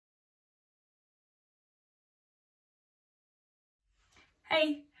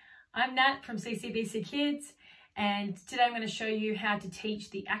Hey, I'm Nat from CCBC Kids, and today I'm going to show you how to teach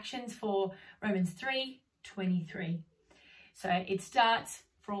the actions for Romans 3:23. So it starts,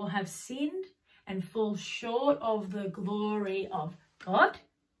 for all have sinned and fall short of the glory of God.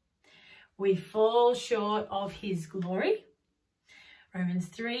 We fall short of his glory. Romans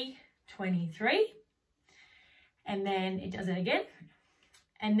 3:23. And then it does it again.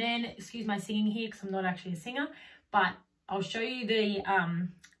 And then, excuse my singing here because I'm not actually a singer, but I'll show you the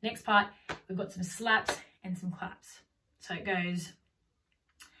next part. We've got some slaps and some claps. So it goes,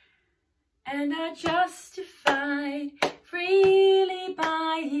 and are justified freely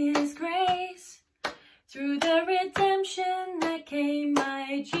by his grace through the redemption that came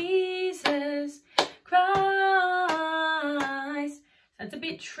by Jesus Christ. That's a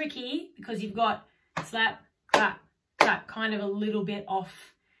bit tricky because you've got slap, clap, clap, kind of a little bit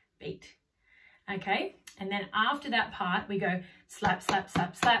off beat. Okay, and then after that part, we go slap, slap,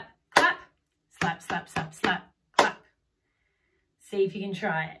 slap, slap, clap, slap, slap, slap, slap, clap. See if you can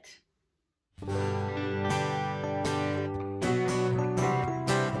try it.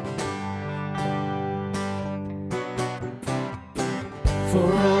 For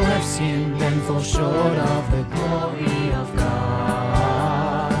all have sinned and fall short of the glory of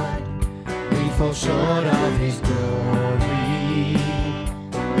God. We fall short of his glory.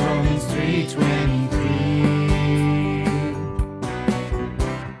 Romans 3:23.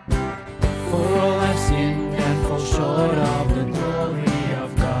 For all have sinned and fall short of the glory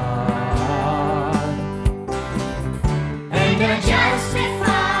of God, and are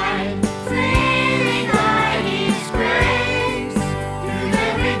justified freely by his grace through the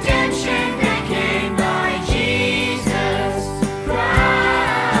redemption that came by Jesus Christ,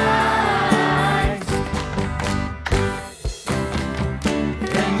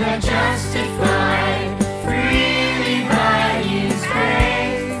 and are justified freely by his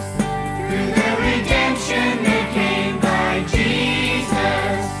grace through the redemption that came by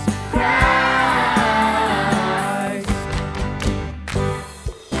Jesus Christ.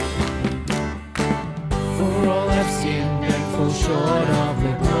 For all have sinned and fall short of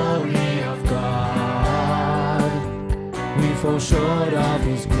the glory of God. We fall short of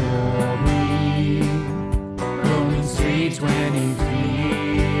his glory. Romans 3:23.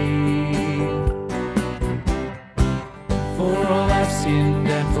 For all have sinned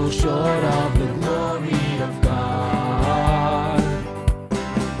and fall short of the glory of God,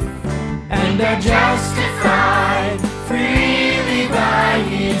 and are justified freely by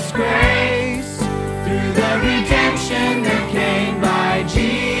his grace through the redemption that came by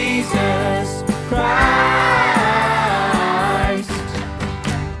Jesus Christ,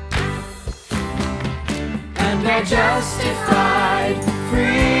 and are justified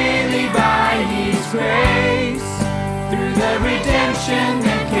freely by his grace through the redemption